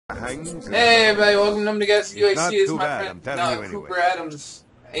Hey everybody, welcome to Guess UHC. This is my bad, friend Cooper Adams,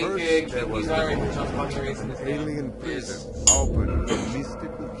 aka King's Army, for some fucking reason. His name is.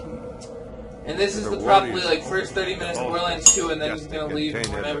 And this is the probably like first 30 minutes of Borderlands 2, and then he's gonna leave, and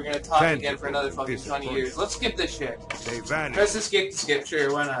we're never gonna talk again for another fucking 20 years. Let's skip this shit. Press escape to skip,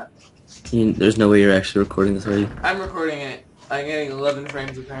 sure, why not? There's no way you're actually recording this, are you? I'm recording it. I'm getting 11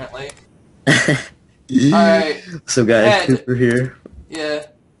 frames apparently. Alright. So guys, Cooper here. Yeah.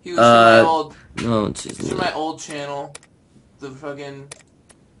 He was my old, to my old channel. The fucking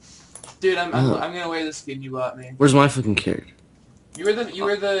dude, I'm gonna wear the skin you bought me. Where's my fucking character? You were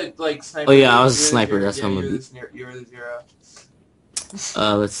the like sniper. Oh yeah, I was a sniper. That's how I'm gonna be. You were the zero.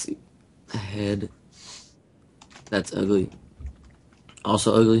 Let's see. Head. That's ugly.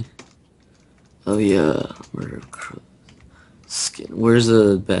 Also ugly. Oh yeah, murder of crows. Skin. Where's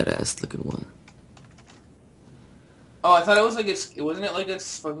the badass looking one? Oh, I thought it was like wasn't it like a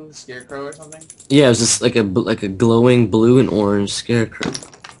fucking scarecrow or something? Yeah, it was just like a glowing blue and orange scarecrow.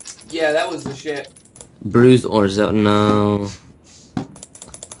 Yeah, that was the shit. Bruised orange. No.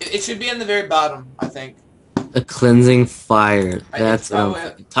 It should be in the very bottom, I think. A cleansing fire. That's what I'm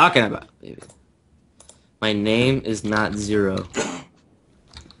fucking talking about, baby. My name is not Zero.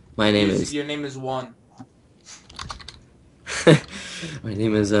 My name is. Your name is 1. My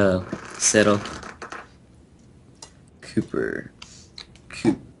name is Settle. Cooper.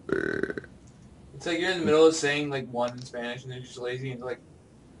 It's like you're in the middle of saying like 1 in Spanish, and then you're just lazy and you're like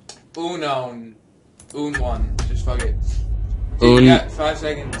uno, un 1. Just fuck it. Dude, you got 5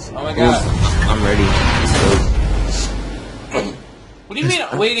 seconds. Oh my god. I'm ready. What do you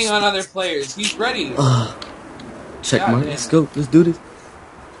mean waiting on other players? He's ready. Check mark. Let's go. Let's do this.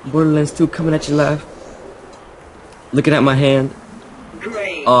 Borderlands 2 coming at you live. Looking at my hand.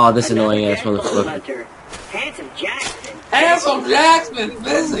 Great. Oh, this annoying ass motherfucker. Handsome Jackson,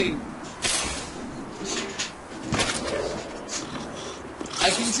 busy. I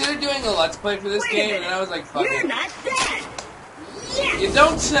considered doing a let's play for this game, and then I was like, fuck You're it. not dead. Yes. You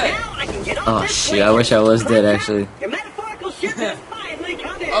don't say. Oh shit, I wish I was dead actually. Your metaphorical ship has finally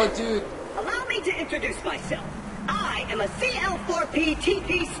come in. Oh dude. Allow me to introduce myself. I am a CL4P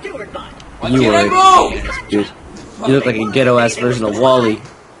TP steward bot. You are, dude. You look like a ghetto ass version of Wally.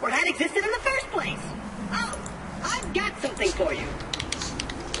 Or had existed in the first place. Oh, I've got something for you.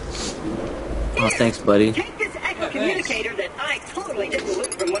 Oh, thanks, buddy. Take this echo communicator that I totally didn't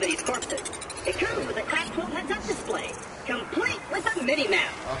loot from one of these corpses. It comes with a Class 12 heads-up display, complete with a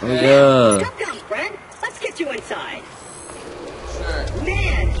mini-map. Okay. Oh yeah. Come, friend. Let's get you inside. Sure.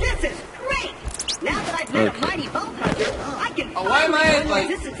 Man, this is great. Now that I've met a mighty vault hunter, I can why am I like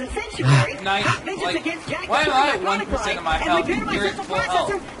resistance and sanctuary, why am I at 1% of my health and you're at full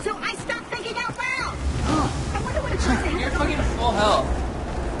health? So I stopped thinking out loud. I wonder what it's like to have You're fucking full health.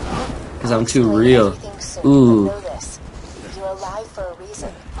 Cause I'm too real. Ooh. You're alive for a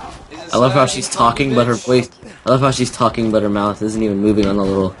reason. I love how she's talking, but her voice. I love how she's talking, but her mouth isn't even moving on the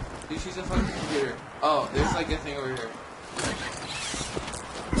little. Dude, she's a fucking computer. Oh, there's like a thing over here.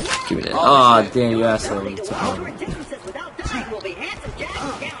 Give me that. Aw, damn, you asshole.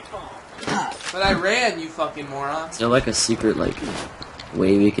 But I ran, you fucking moron. Is there like a secret like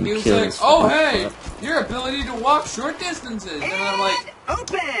way we can kill like, this? oh hey, your ability to walk short distances, and I'm like,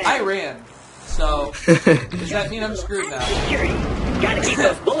 I ran. So does that mean I'm screwed now? Gotta keep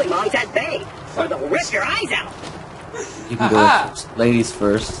those bully moms at bay, or they'll rip your eyes out. You can go first. Ladies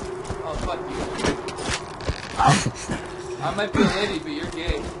first. Oh fuck you. I might be a lady, but you're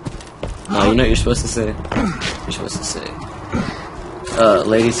gay. No, you know what you're supposed to say. You're supposed to say,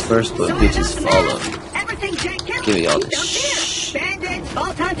 ladies first, but bitches follow. Give me all this shit. Bandits,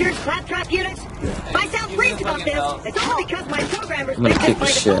 vault hunters, claptrap units. If I sound crazy about this, it's only because my programmers I'm gonna kick the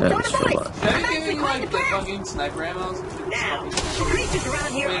find shit a out of vault this on a robot. Should I be giving like the fucking sniper ammo? Now, creatures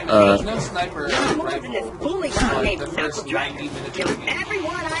around here Wait a minute, there's no sniper more than this rifle. bully Like named the first Knuckle 90 Dragon. minutes of Kill the game.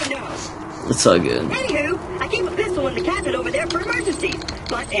 everyone I know. It's all good. Anywho, I keep a pistol in the cabinet over there for emergencies.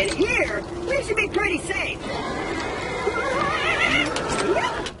 But in here, we should be pretty safe.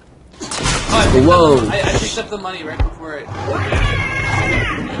 Whoa! I picked up the money right before it.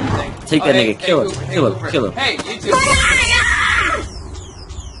 Take that nigga, kill him, kill him, kill him. Hey, you too.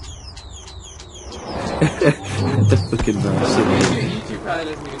 The fucking shit. You two probably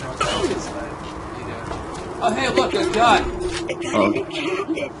doesn't even know what that is. You do. Oh, hey, look, a gun. Oh,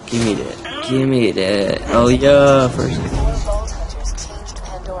 give me that. Give me that. Oh yeah, first. The Vault Hunters changed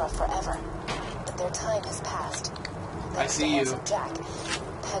Pandora forever, but their time has passed. I see you.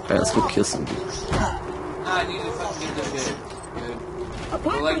 Alright, let's go kill some people. I need to fucking get this shit. Good.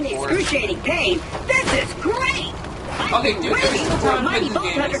 Apart Like from the four. excruciating pain, this is great! Okay, dude, every single time I play this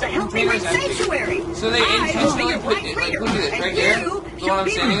game, it's containers empty. So they intentionally put it, like, look at this, right here, the one I'm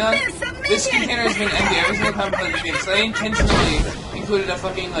standing on. This container has been empty every single time I play this game. So they intentionally included a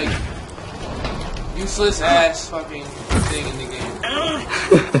fucking, like, useless ass fucking thing in the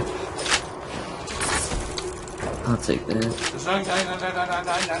game. I'll take that.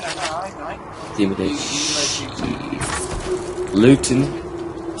 Intimidate.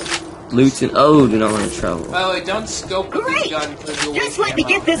 Looting. Oh, do not want to travel. By the way, don't scope with this gun because you'll Just let me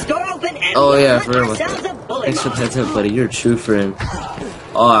get this door open and oh yeah, I let forgot about ourselves that. a bullet Thanks for the launch. heads up, buddy. You're a true friend.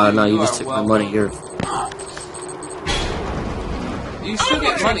 Oh no, you just took my money. You're. You still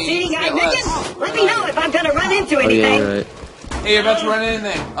get money. You Seeing just eye get less. vision? Let me know if I'm gonna run into Oh anything. yeah, you're right. Hey, you're about to run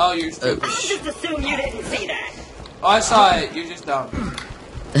anything. Oh, you're stupid. I'll just assume you didn't see that. Oh, I saw it. You're just dumb.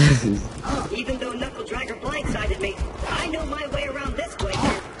 Even though Knuckle Dragger blindsided me, I know my way around this place.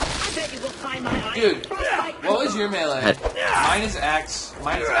 I bet you will find my eye. Dude, what was your melee? Mine is axe.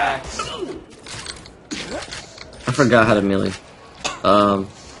 Mine is axe. I forgot how to melee. I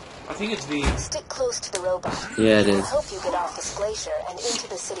think it's V. Stick close to the robot. Yeah, it I is. hope you get off this glacier and into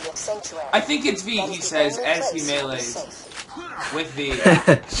the city of Sanctuary. I think it's V, That he is the says, only as he place you'll be melees. safe. With V.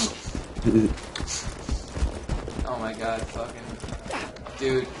 Oh my god, fucking.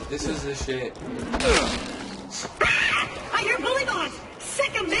 Dude, this is the shit. I hear bully bombs!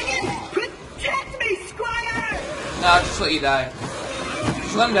 Second minion! Protect me, Squire! Nah, I'll just let you die.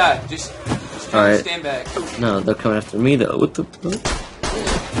 Just let him die. Just Alright. stand back. No, they're coming after me though. What the fuck?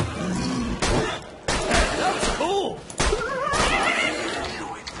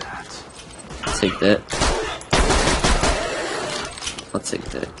 I'll take that. I'll take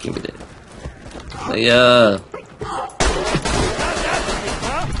that. Give me that. Oh yeah.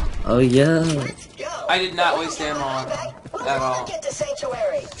 Oh yeah. I did not waste ammo on him at all. Get to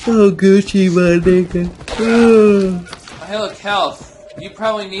Sanctuary. Oh Gucci, my nigga. Oh. Hey, look, health. You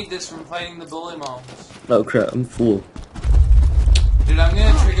probably need this from fighting the bully moms. Oh crap, I'm full. Dude, I'm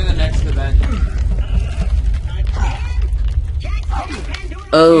gonna trigger the next event.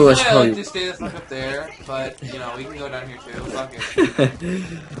 Oh, I Usually should I like probably. to stay the fuck up there, but, you know, we can go down here too. Fuck it.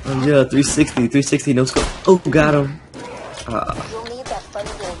 Oh yeah, 360, no scope. Oh, got him. You'll need that funny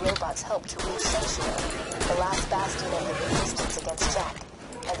little robot's help to reach Sanctuary, the last bastion of the resistance against Jack,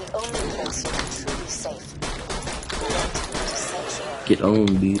 and the only place you'll be truly safe. Get to Sanctuary. Get on,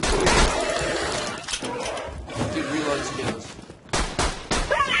 dude. Dude, reload skills.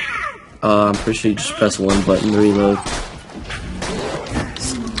 I'm pretty sure you just press one button to reload.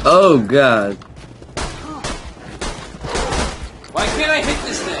 Oh god. Why can't I hit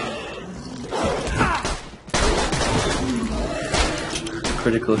this thing?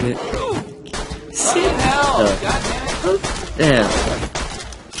 Critical hit. Fucking hell! Oh. God damn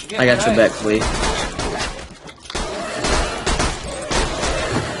it. Damn. I got your back, Lee.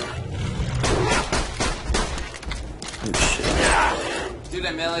 Oh shit. Dude,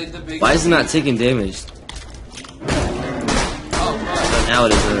 I meleeed the big. Why is it not taking damage? Oh, Now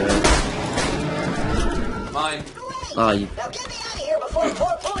it is. fuck. Mine. Oh, you. Now get me out of here before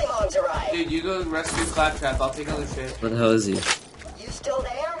more bully moms arrive. Dude, you go rescue Claptrap. I'll take other shit. What the hell is he? You still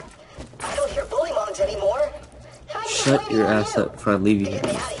there? I don't hear bully moms anymore. How you Shut blaming your on ass him? up before I leave you Get me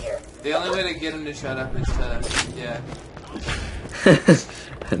here. out of here. The only way to get him to shut up is to, yeah.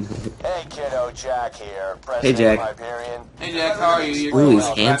 Hey kiddo, Jack here. President Hey, Jack. of Hyperion. Hey Jack, how are you? You're Ooh, he's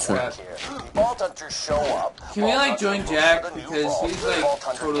going handsome. Claptrap. Here. Vault Hunters show up. Can we like Vault join Hunter Jack moves to the new because vault. he's like Vault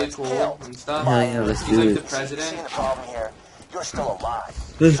Hunter totally gets cool killed. and stuff. Hell yeah, let's He's do like it. the president. See the problem here? You're still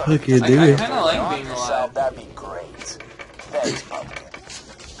alive. Let's So fucking if you do I it. kind of like knock being yourself, alive. that'd be great. Thanks, pumpkin.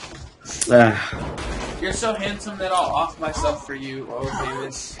 Ah, You're so handsome that I'll off myself for you, oh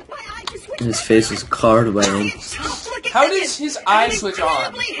famous. My eye just went his face was carved by him. How does his eye switch on?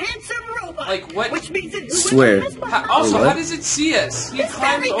 Incredibly handsome robot, Like, what- Which means that Swear. Also, Wait, what? how does it see us? He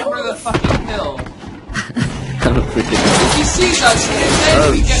climbs over the fucking hill. I don't freaking He sees us, and then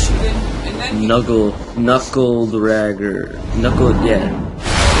Oh, we get to the, and then he Knuckle dragger. Knuckle, yeah.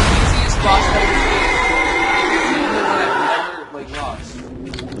 easiest boss fight in the game. The only one I've never like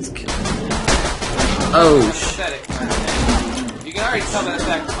lost. Let's kill him. Oh, Pathetic. You can already tell by the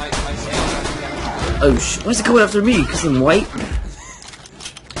fact that my sandwich. oh, why is it coming after me? Because I'm white?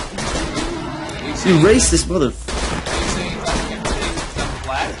 You racist mother. Are you saying fucking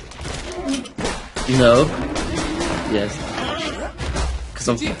black? No. Yes. Because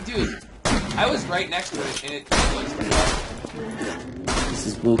I'm. Dude, I was right next to it, and it was black. This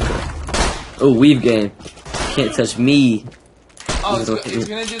is bullcrap. Oh, weave game. Can't touch me. Oh, it's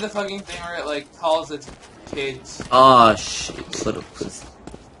gonna do the fucking thing where it like calls its kids. Ah, shit. What a pussy.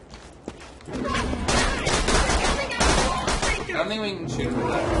 think we can shoot him with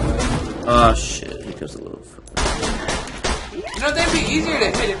that. Oh shit, he goes a little further. You know, that'd be easier to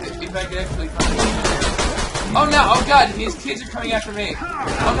hit if I could actually find him. Oh no, oh god, these kids are coming after me.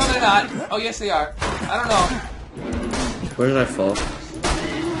 Oh no, they're not. Oh yes, they are. I don't know. Where did I fall?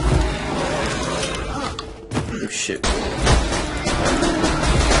 Oh shit. Die.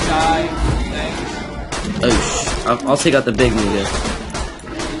 Thanks. Oh shit. I'll take out the big nigga.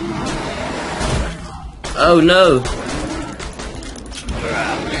 Oh no!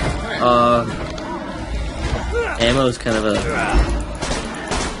 Ammo is kind of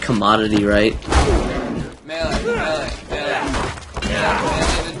a commodity, right? Melee, melee, melee. Melee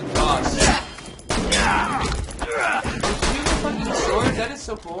is the boss. Did you use a fucking sword? That is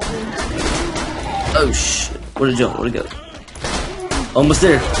so cool. Oh shit. Where'd it jump? Where'd it go? Almost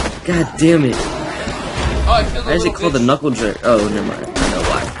there. God damn it. Oh, I killed Why is it called the knuckle jerk? Oh, never mind. I know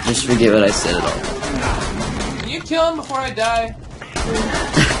why. Just forget what I said at all. Can you kill him before I die?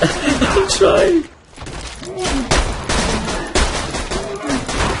 I'm trying.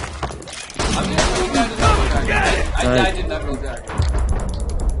 I'm gonna put you down to knuckle jerk. I died to knuckle jerk.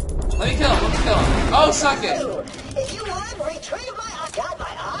 Let me kill him. Let me kill him. Oh, suck it. If you want, retrieve my eye. Got my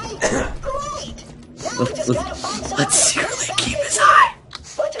eye? Great. Now we just gotta find someone Let's to secretly fix keep his it. eye.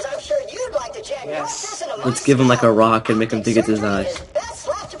 Much as I'm sure you'd like to jam your Yes. assassin in my Let's give him like a style, rock and make him think it's his surgery eye. is best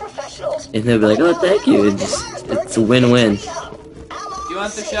left to professionals. And he'll be like, oh, thank you. It's a win-win. Do you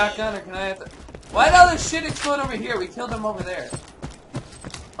want the shotgun or can I have the... Why did all this shit explode over here? We killed him over there.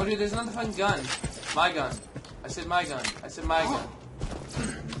 Oh dude, there's another fucking gun. My gun. I said my gun. I said my gun.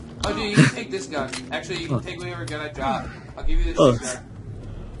 Oh dude, you can take this gun. Actually, you can take whatever gun I drop. I'll give you this gun.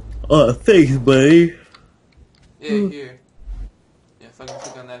 Oh, thanks, buddy. Yeah, here. Yeah, fucking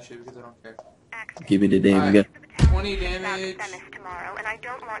click on that shit because I don't care. Give me the damn gun. 20 damage.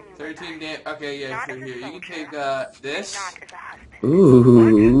 13 damage. Okay, yeah, sure, here. You can take, this.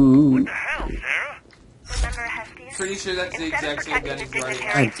 Ooh. Pretty sure that's the exact same gun as yours.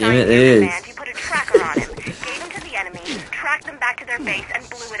 God damn it, it is. He put a tracker on him, gave him to the enemy, tracked them back to their base, and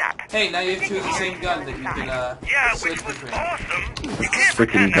blew it up. Hey, now you have two of the same gun that you can, switch between.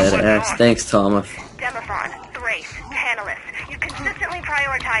 Freaking badass. Thanks, Thomas. Demophon, Thrace, Tantalus. You consistently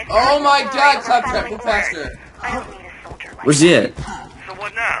prioritize... Oh my god, Claptrap, go faster. I don't need a soldier like Where's he at? So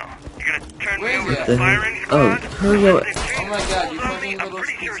what now? You gonna turn me Where over is to he the at? firing Oh, squad? hurry up. Oh my god, you fucking I'm little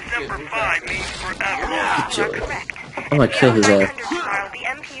pretty piece sure of shit, Semper go Fi faster. means forever. Joke. I'm gonna kill his ass. Take it,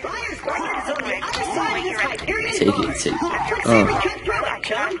 take it.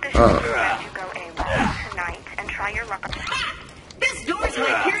 Tonight and try your luck. This door's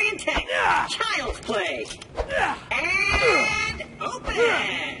Hyperion Tech. Child's play. And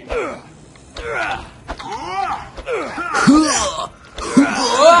open.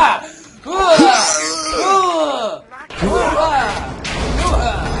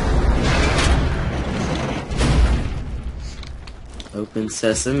 Open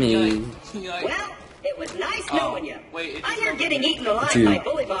sesame. Well, it was nice knowing you. Wait, I hear getting eaten alive Dude. by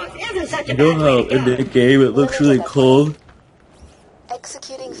bully bombs isn't such a You know bad how way to in go. the game it looks really cold?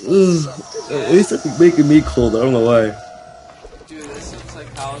 Executing Ugh. phase shift. It's like making me cold, I don't know why. Dude, this looks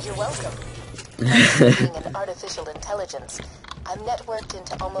like college. You're welcome. Being an artificial intelligence, I'm networked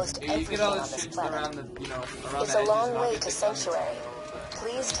into almost Yeah, you everything get all on this this shit planet. around the, around It's the a edges, long and I'll way get to the gun. Sanctuary.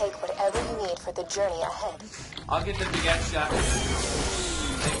 Please take whatever you need for the journey ahead. I'll get the big ass shot.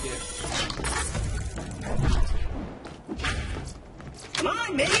 Thank you. Come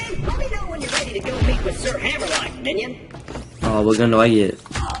on, Minion. Let me know when you're ready to go meet with Sir Hammerlock, Minion. Oh, what gun do I get?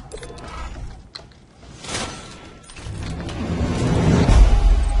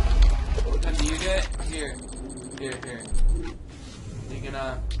 What gun do you get? Here. Here. You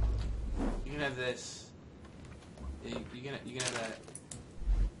can have this. Yeah, you can have that.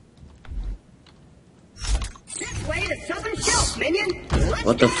 This way to Southern Shelf, Minion. Let's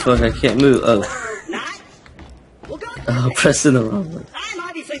What the go. fuck? I can't move. Oh, Or not. We'll go I'm pressing the wrong one. I'm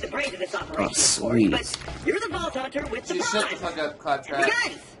obviously the brains of this operation, Oh, of course, sweet. but you're the vault hunter with the Just shut the prize. fuck up, Claptrap.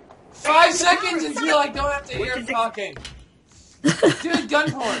 Guys, 5 seconds until I don't have to hear him talking. Dude,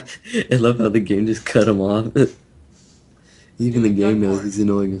 gun porn. I love how the game just cut him off. Even the game knows he's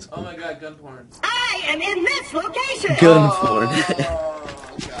annoying as Oh fuck. my god, gun porn. I am in this location. Gun porn. Oh,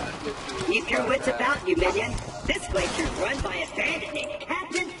 god. Keep your wits about you, Minion. This glacier's run by a bandit named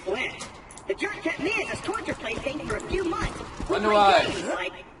Captain Flint. The jerk kept me as his torture plaything for a few months. Wonder With why. my games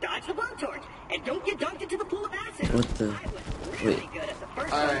like dodge the blowtorch and don't get dunked into the pool of acid. What the- I was really wait. good at the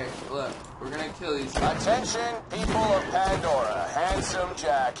first one. Alright, look. We're gonna kill these. Attention, people of Pandora. Handsome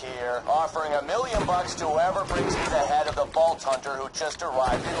Jack here, offering $1 million to whoever brings me the head of the Vault Hunter who just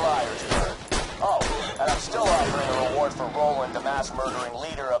arrived in Liarsburg. Oh, and I'm still offering a reward for Roland, the mass-murdering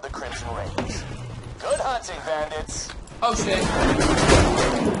leader of the Crimson Raiders. Good hunting, bandits. Oh shit.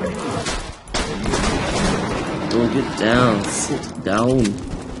 Go get down. Sit down.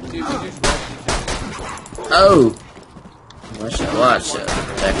 Dude, Oh! Watch out, watch out.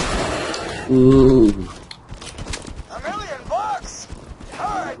 Back. Ooh. $1,000,000!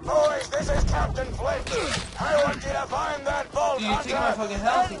 Alright, boys, this is Captain Flint. I want you to find that vault dude, you take my fucking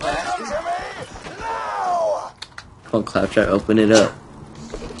health, you and bring him bastard. to me now! Come on, Claptrap, open it up.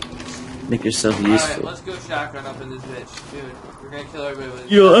 Make yourself Alright, useful. let's go shotgun up in this bitch. Dude, we're gonna kill everybody with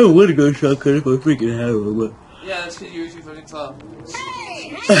this. Yo, I would go shotgun if I freaking had one, but... Yeah, that's because you were too fucking slow.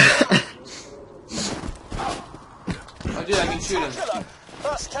 Oh, dude, I can shoot him.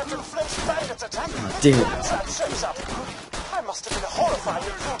 That's Captain Flint's bandits attack. Damn it. That shapes up. I must have been horrified to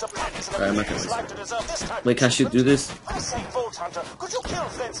pull to practice in Alright, I'm a not gonna like to deserve this kind Wait, can I shoot through this? I say, Vault Hunter, could you kill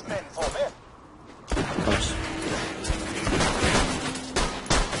Flint's men for me? Gosh.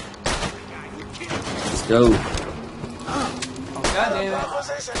 Let's go. Oh, god damn it.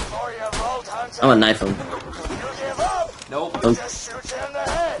 Position for you, Vault Hunter. I'm gonna knife him. You give up? Nope. Oh. Just shoot you in the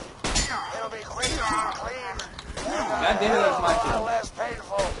head. It'll be quick and clean. God damn it, that was my kill. Less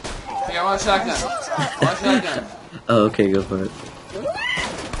painful. Here, I want a shotgun. I want a shotgun. Oh, okay, go for it.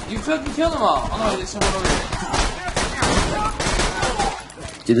 You fucking killed them all. Oh no, there's someone over here.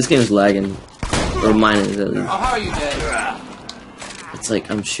 Dude, this game is lagging. Or mine is at Oh, least. how are you dead? It's like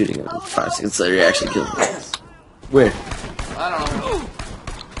I'm shooting him 5 seconds later, you actually killed me. Where? I don't know.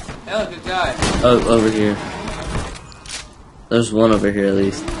 Hell, good guy. Oh, over here. There's one over here at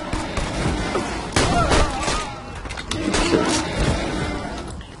least.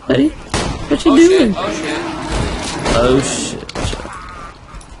 Buddy? What you doing? Shit. Oh shit. Oh shit.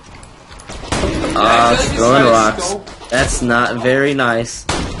 Ah, throwing rocks. That's not very nice.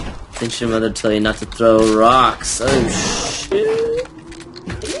 Didn't your mother tell you not to throw rocks? Oh shit.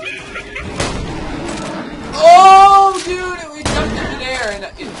 Oh, dude, we jumped in midair and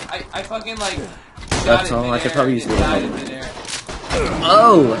I fucking like shot That's it all. I midair could probably use and it. died in midair.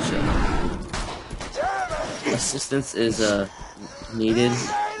 Oh, watch out. Assistance is needed.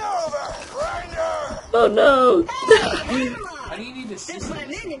 Oh no. How do you need Since assistance? my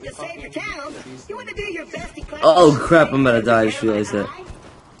minion to save your town, you want to do your best to cleanse Oh crap, I'm about to die. I just realized that.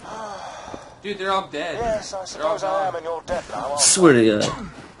 Dude, they're all dead. Yes, I suppose I am in your debt now. Swear to God.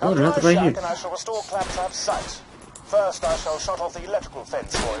 Oh, they're not right here. And I shall restore Claptrap's sight. First, I shall shut off the electrical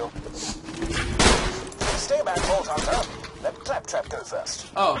fence for you. Stay back, Vault Hunter. Let Claptrap go first.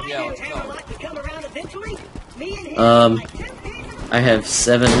 Oh, yeah, let's Hammerlock go. to come around eventually. Me and him like 10 pages. I have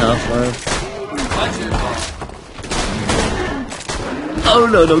 7 health left. That's your fault. Oh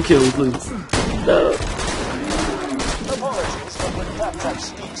no, don't kill me, please. No. Apologies, but when Claptrap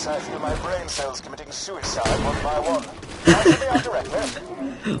speaks, I feel my brain cells committing suicide one by one. I'll be out directly.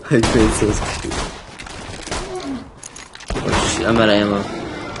 My brain cells. Oh shit, I'm out of ammo.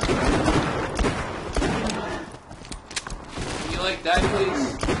 Can you like die,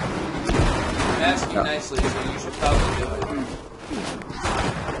 please? I'm asking you nicely, so you should probably do it.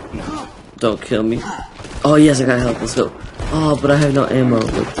 Don't kill me. Oh yes, I got help. Let's go. Oh, but I have no ammo.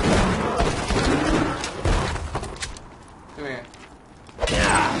 Come here.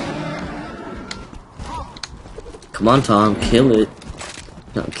 Come on, Tom, kill it.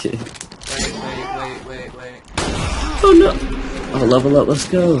 No, I'm kidding. Wait. Oh no. Oh, level up. Let's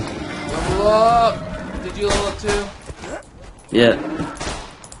go. Level up! Did you level up too? Yeah.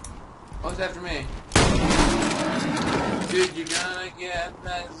 What's after me? Dude, you're gonna get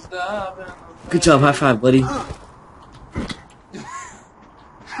messed up. Good job. High five, buddy.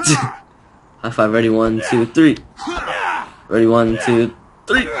 High five. Ready? 1, 2, 3. Ready? 1, 2,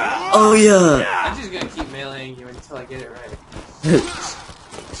 3. Oh yeah. I'm just gonna keep meleeing you until I get it right.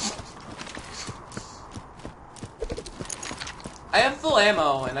 I have full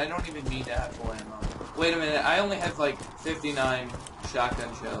ammo, and I don't even need to have full ammo. Wait a minute, I only have like 59 shotgun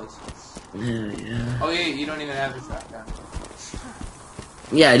shells. Yeah. Oh yeah, you don't even have a shotgun.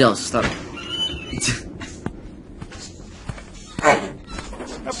 Yeah, I don't. Stop.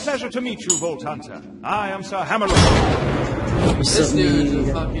 A pleasure to meet you, Vault Hunter. I am Sir Hammerlock. This dude's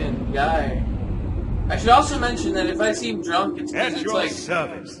a fucking guy. I should also mention that if I seem drunk, it's because At it's your like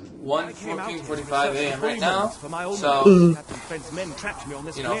service. 1:45 a.m. right now. For my own So, Captain Flint's men trapped me on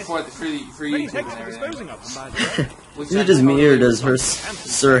this you know, place. for Many YouTube thanks and for everything. disposing of them, by the way. Which Is I it just me or totally does her fucking-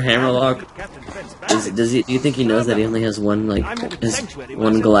 Sir Hammerlock? Captain Flint's Does he? Do you think he knows that he only has one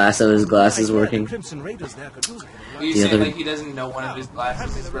one glass of his glasses working? Crimson Raiders there could use it. Are you The saying other- like he doesn't know one of his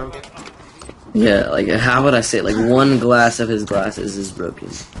glasses is broken? Yeah, like how would I say it? Like one glass of his glasses is broken.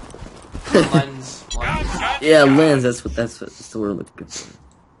 Lens. Yeah, lens. That's the word I'm looking for.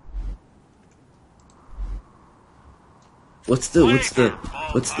 What's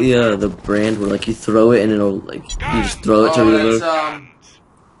the brand where like you throw it and it'll like you just throw it to reload?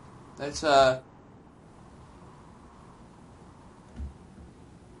 That's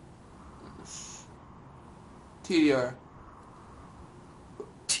TDR.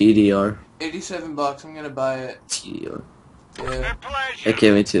 TDR. $87. I'm gonna buy it. TDR. Yeah.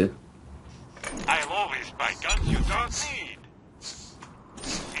 Okay, me too. I'll always buy guns you don't need.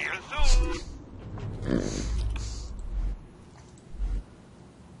 See you soon.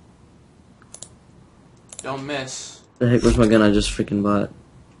 Don't miss. The heck was my gun I just freaking bought?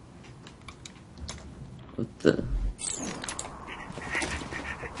 What the?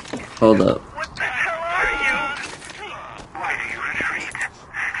 Hold up. What the hell are you? Why do you retreat?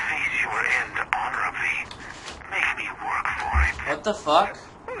 Face your end honorably. Make me work for it. What the fuck?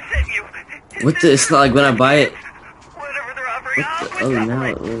 Who sent you? What the? It's not like when I buy it. Whatever they're offering, What I'll the? quit Oh that no!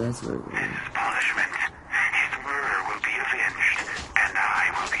 way. Oh, that's where. His punishment. His murder will be avenged, and I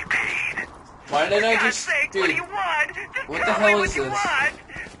will be paid. Why did I For God's just... sake, what do Dude, you want? Just what the tell hell me is what you this? want.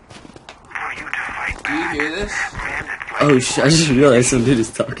 For you to fight do you back, hear this? bandits like Oh shit! I just realized some dude is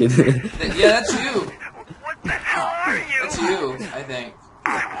talking. Yeah, that's you. What the hell are you? That's you, I think.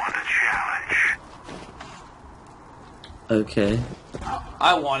 I want a challenge. Okay.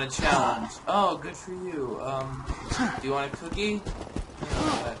 I want a challenge. Oh, good for you. Do you want a cookie?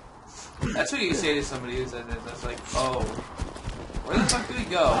 That's what you say to somebody who says this. That's like, oh, where the fuck do we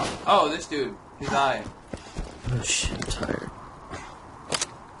go? Oh, this dude. His eye. Oh shit! I'm tired.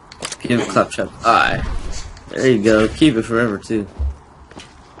 Give him a claptrap. Aye. There you go. Keep it forever too. I'm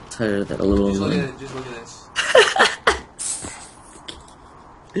tired of that little Just look at one. it. Just look at this.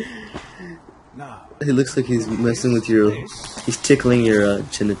 Now, He looks like he's messing with your. He's tickling your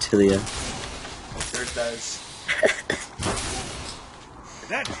genitalia. Sure it does.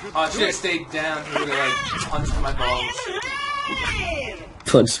 that should Oh, I should have stayed down. He would have like punched my balls.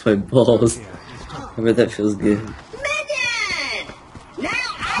 Punch my balls. I bet that feels good. Minion! Now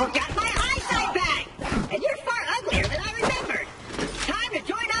I've got my eyesight back! And you're far uglier than I remembered. Time to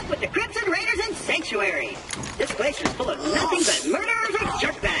join up with the Crimson Raiders in Sanctuary. This glacier's full of nothing but murderers and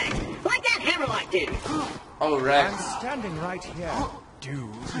jerkbags. Like that Hammerlock dude. Oh, I'm Rex. standing right here, dude.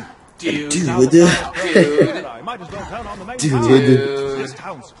 Dude. Dude. I might as well turn on the main Dude. power. Dude. This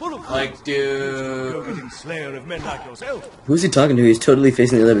town's full of Like, dude. go-getting slayer of men like yourself. Who's he talking to? He's totally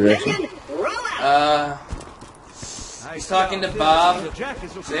facing the other direction. Minion, roll out! He's talking to Bob.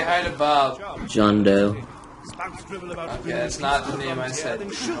 Say hi to Bob. John Doe. Okay, that's not the name I said. You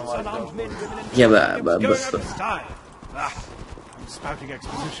know what, though? Yeah, but I'm spouting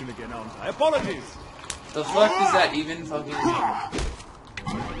exposition again, aren't I? Apologies. The fuck does that even fucking mean?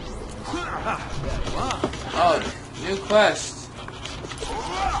 Oh, new quest.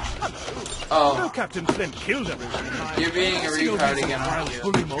 No, Oh, Captain Flint killed everyone. you're being a retard again, aren't you?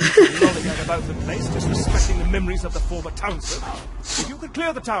 Bully monks lolling about the place, disrespecting the memories of the former townsfolk. If you could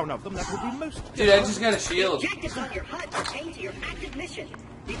clear the town of them, that would be most. Dude, I just got a shield. Objectives on your HUD pertain to your active mission.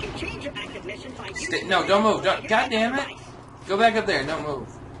 You can change your active mission by using No, don't move. Don't, God damn it. Go back up there. Don't move.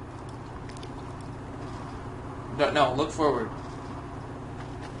 No, look forward.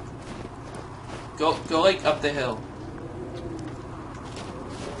 Go like up the hill.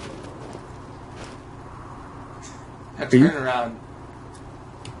 Now turn around.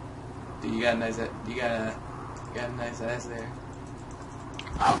 Dude, you got a nice ass there.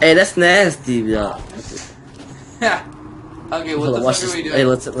 Hey, that's nasty, bro. Okay, what Hold the on, watch fuck are this. we doing? Hey,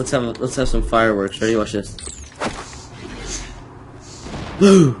 let's have some fireworks. Ready? Watch this.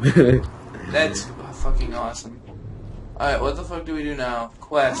 Woo! That's fucking awesome. Alright, what the fuck do we do now?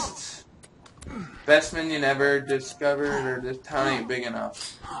 Quests. Best minion ever discovered, or this town ain't big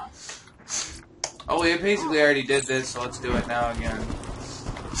enough. Oh, we basically already did this, so let's do it now again.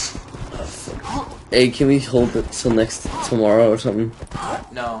 Hey, can we hold it till tomorrow or something?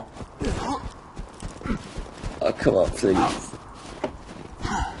 No. Oh, come on, please.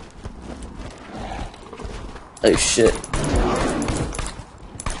 Oh, shit.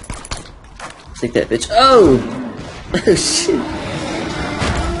 Take that, bitch. Oh! Oh, shit.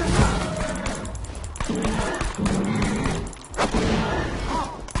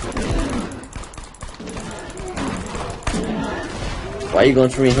 Why are you going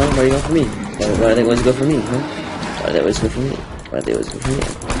for me, huh? Why are you going for me? Why are they always go for me, huh? Why are they always go for me? Why are they always go for me?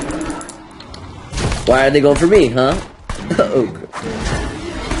 Why are they going for me, huh? Oh,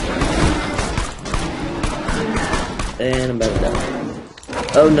 and I'm about to die.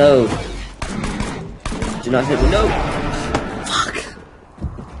 Oh no. Do not hit me. No. Fuck.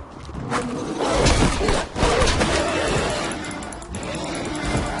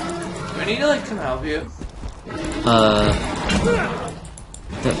 I need to like come help you?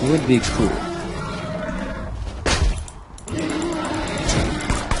 That would be cool.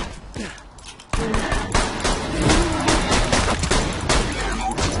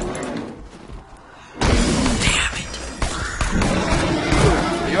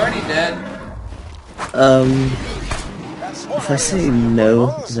 Are you already dead? If I say no,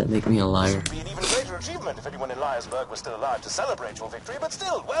 does that make me a liar? Be an even greater achievement if anyone in Liarsburg was still alive to celebrate your victory, but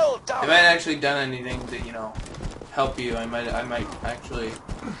still, well done. If I had actually done anything to, you know, help you, I might actually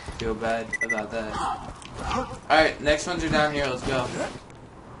feel bad about that. Alright, next ones are down here, let's go.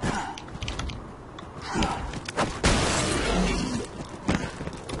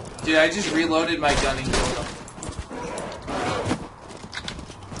 Dude, I just reloaded my gun and killed him.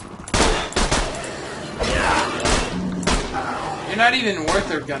 You're not even worth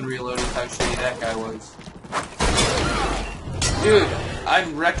their gun reloaded, how shitty that guy was. Dude,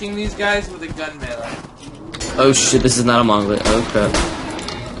 I'm wrecking these guys with a gun melee. Oh shit, this is not a Mongol. Oh crap.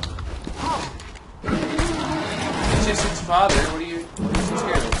 It's just its father, what are you so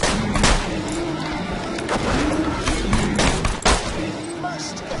scared of?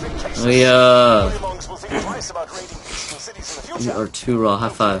 Oh yeah. Monks will think twice about raiding peaceful cities in the You future. are too raw. High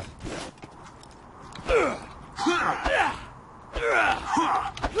five.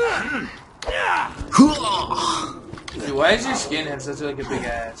 Dude, why does your skin have such like a big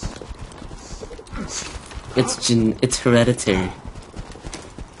ass? It's hereditary.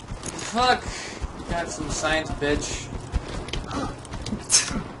 Fuck. Got some science, bitch.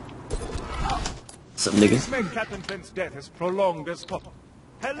 Some nigga. This meant Captain Flint's death has prolonged as possible.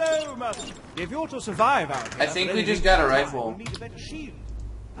 Hello, Master. If you're to survive out here, I think we just got a rifle. you'll need a better shield.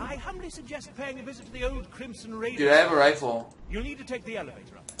 I humbly suggest paying a visit to the old Crimson Raiders. Dude, I have a rifle. You'll need to take the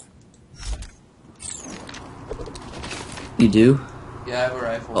elevator up. You do? Yeah, I have a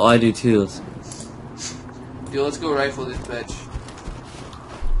rifle. Oh, I do too. Dude, let's go rifle this bitch.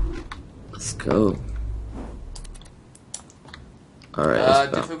 Let's go.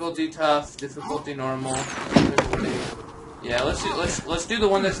 Alright, difficulty tough, difficulty normal, difficulty. Yeah, let's do the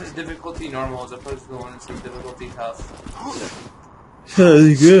one that says difficulty normal as opposed to the one that says difficulty tough.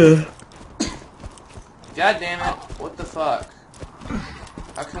 sounds good. God damn it! What the fuck?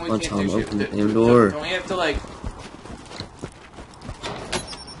 How come we One can't time, do open shit? the damn door. Don't we have to like?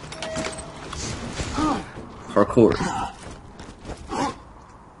 Parkour.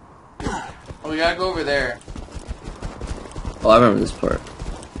 Oh, we gotta go over there. Oh, I remember this part.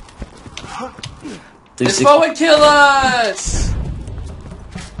 This boat would kill us!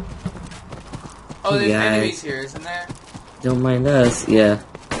 Oh, there's Guys. enemies here, isn't there? Don't mind us, yeah.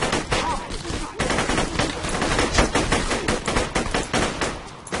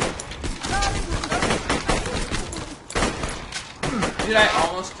 Dude, I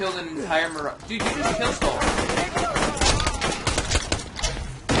almost killed an entire Marauder. Dude, you just kill stole.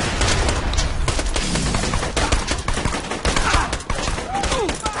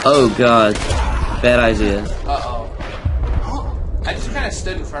 Oh god. Bad idea. Uh-oh. I just kind of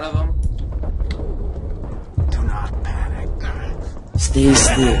stood in front of him. Do not panic. Stay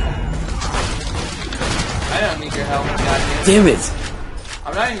still. I don't need your help, goddamn. Damn it!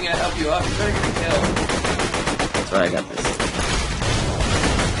 I'm not even gonna help you up. You better get killed. That's right, I got this.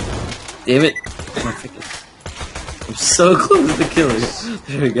 Damn it! I'm so close to killing it.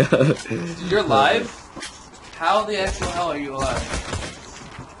 There we go. You're alive? How the actual hell are you alive?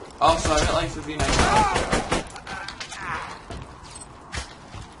 Also, I got like 59 pounds.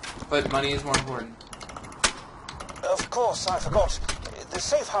 But money is more important. Of course, I forgot. The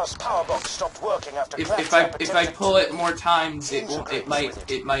safe house power box stopped working after If I pull it more times, it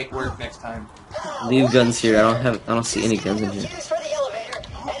might work next time. Leave guns here. I don't see any guns in here. Use for the elevator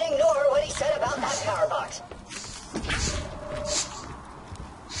and ignore what he said about that power box.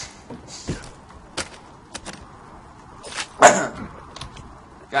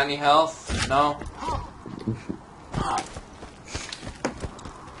 Got any health? No.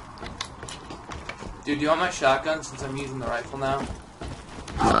 Dude, do you want my shotgun since I'm using the rifle now?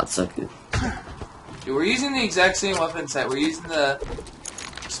 Not so good. Dude, we're using the exact same weapon set. We're using the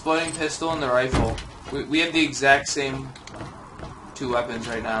exploding pistol and the rifle. We have the exact same two weapons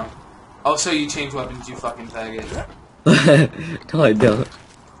right now. Oh, so you change weapons, you fucking faggot. No, I don't.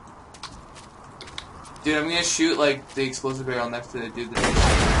 Dude, I'm gonna shoot, like, the explosive barrel next to the dude that...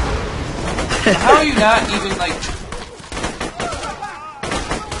 How are you not even, like...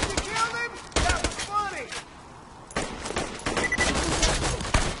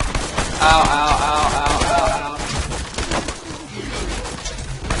 Ow, ow, ow, ow, ow, ow.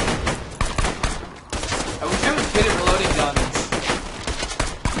 I wish I was good at reloading guns.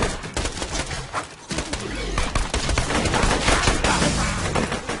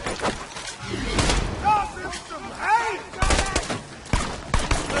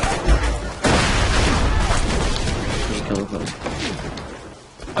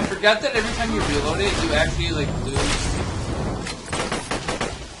 forgot that every time you reload it, you actually like lose.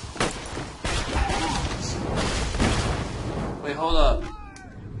 Wait, hold up.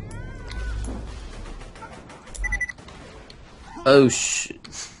 Oh shit.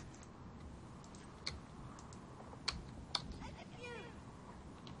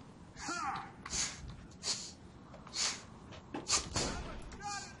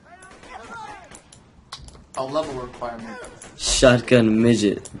 A level requirement. Shotgun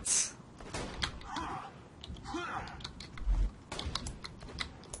midgets.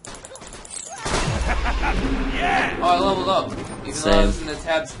 Oh, I leveled up. Even though I was in the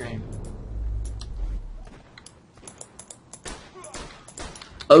tab screen.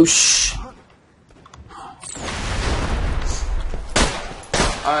 Oh shh.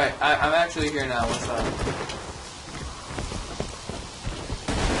 Alright, I'm actually here now. What's up?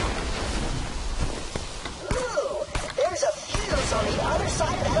 Ooh, there's a fuse on the other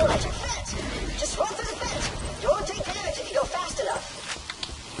side of that electric fence. Just run through the fence. You won't take damage if you go fast enough.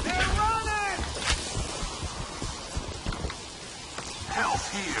 They're running! Help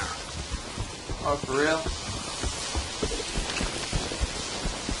here. Oh, for real?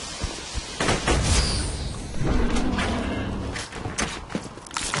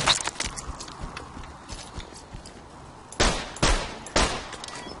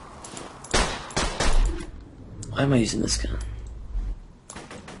 Why am I using this gun?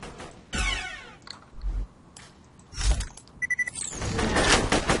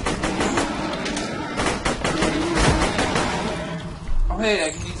 Oh, wait, I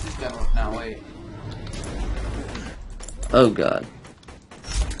can use this gun now. Wait. Oh god.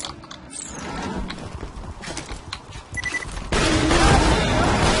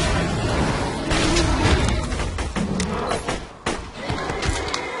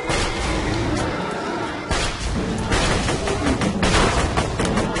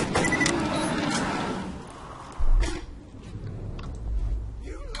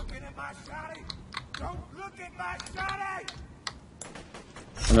 You looking at my shotty? Don't look at my shotty!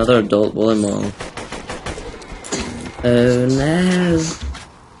 Another adult bullet mall. Oh no.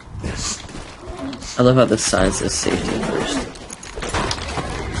 I love how the sign says safety first.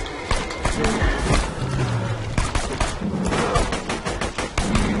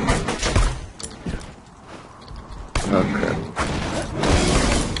 Oh crap.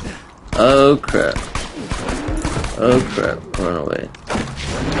 Oh crap. Oh crap. Run away.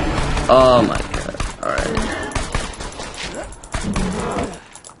 Oh my god. Alright.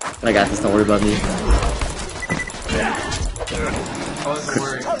 I got this, don't worry about me. I wasn't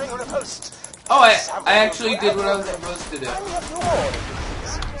worried. Oh, I actually did what I was supposed to do.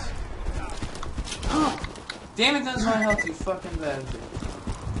 Damn it, that's my health, you fucking bastard.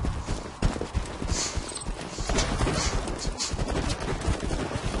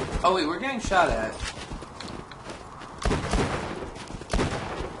 Oh wait, we're getting shot at.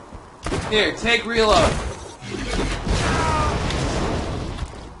 Here, take reload.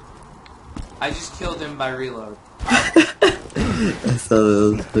 I just killed him by reload. I thought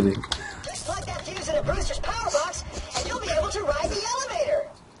that was funny. Just plug that fuse in a Brewster's power box, and you'll be able to ride the elevator.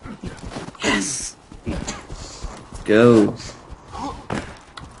 Yes! Go.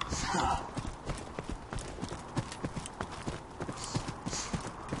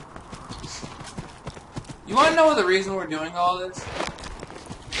 You wanna know the reason we're doing all this?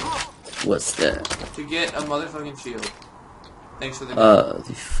 What's that? To get a motherfucking shield. Thanks for the gun.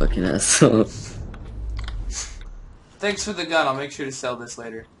 You fucking asshole. Thanks for the gun, I'll make sure to sell this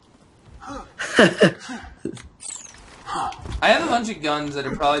later. I have a bunch of guns that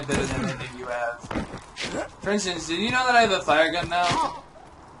are probably better than anything you have. For instance, did you know that I have a fire gun now?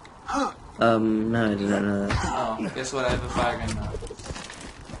 No, I didn't know that. Oh, guess what? I have a fire gun now.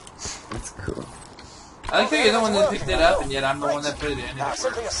 That's cool. I like that you're the one that picked it up, and yet I'm the one that put it in. Now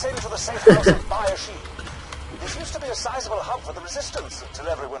simply ascend to the safe house and buy a shield. This used to be a sizable hub for the resistance until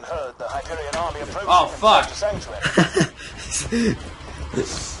everyone heard the Hyperion army approaching Oh, fuck. the sanctuary.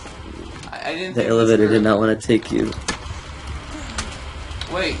 I didn't The think elevator did not want to take you.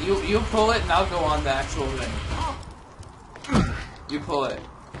 Wait, you pull it and I'll go on the actual thing. You pull it.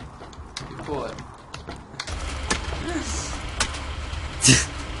 You pull it.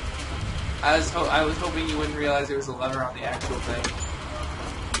 I was hoping you wouldn't realize there was a lever on the actual thing.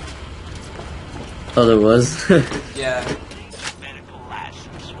 Oh, there was? Yeah. Medical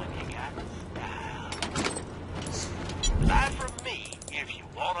license when you got style. Buy from me if you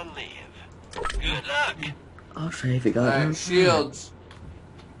want to live. Good luck. Oh, I forgot. Alright, shields.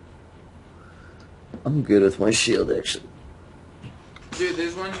 I'm good with my shield, actually. Dude,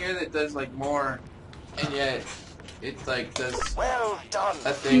 there's one here that does like more, and yet it like does Well done.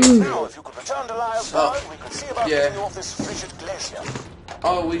 that thing. Now, if you could return to Lyle's guard, we could see about getting you off this frigid glacier.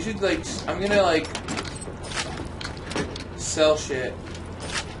 Oh, we should like. I'm gonna like sell shit.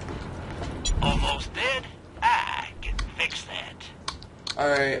 Almost dead? I can fix that. All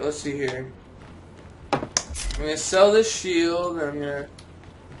right, let's see here. I'm gonna sell this shield. And I'm gonna.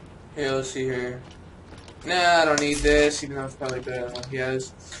 Here, let's see here. Nah, I don't need this, even though it's probably better than what he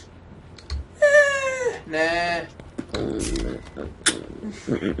has. Nah.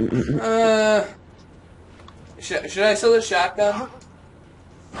 Should I sell the shotgun?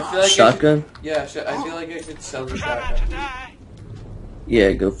 I feel like Shotgun? I feel like I should sell the shotgun.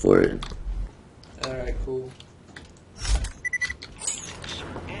 Yeah, go for it. Alright, cool.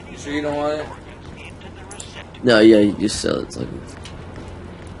 You sure you don't want it? No, yeah, you just sell it. It's like...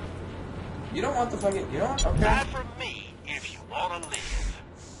 You don't want the fucking... You don't want... Okay. Die for me if you want to live.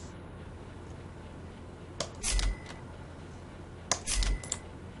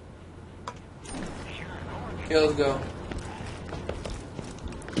 Okay, let's go.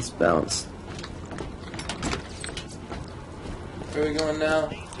 It's balanced. Where are we going now?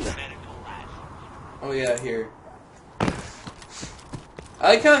 Oh yeah, here.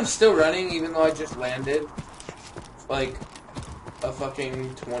 I like how I'm still running even though I just landed. Like a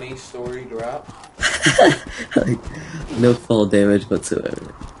fucking 20-story drop. Like, no fall damage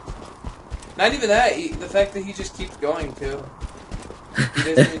whatsoever. Not even that, the fact that he just keeps going too. He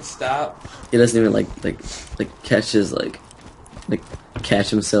doesn't even stop. He doesn't even like catches like catch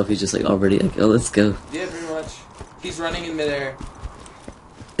himself. He's just like already like, oh, let's go. Yeah, pretty much. He's running in midair.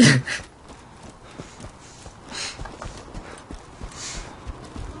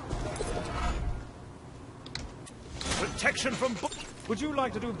 Protection from... Would you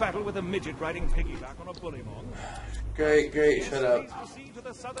like to do battle with a midget riding piggyback on a bullymong? Great, shut up.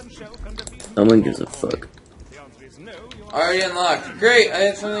 No one gives a fuck. Already unlocked. Great, I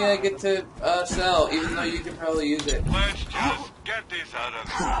have something I get to sell, even though you can probably use it. Let's just get this out of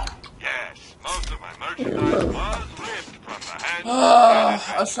here. Yes, most of my merchandise was ripped from the hands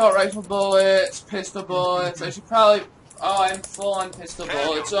of Assault rifle bullets, pistol bullets. I should probably... Oh, I'm full on pistol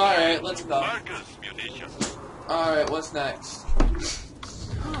bullets. Alright, let's go. Alright, what's next?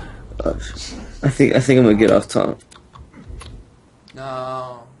 I think I'm gonna get off top.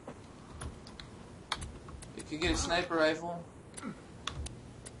 No. You could get a sniper rifle.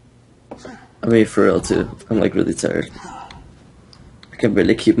 I mean, for real too. I'm like really tired. I can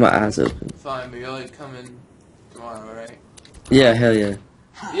barely keep my eyes open. Fine, but you're like coming tomorrow, right? Yeah, hell yeah.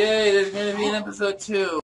 Yay, there's gonna be an episode 2.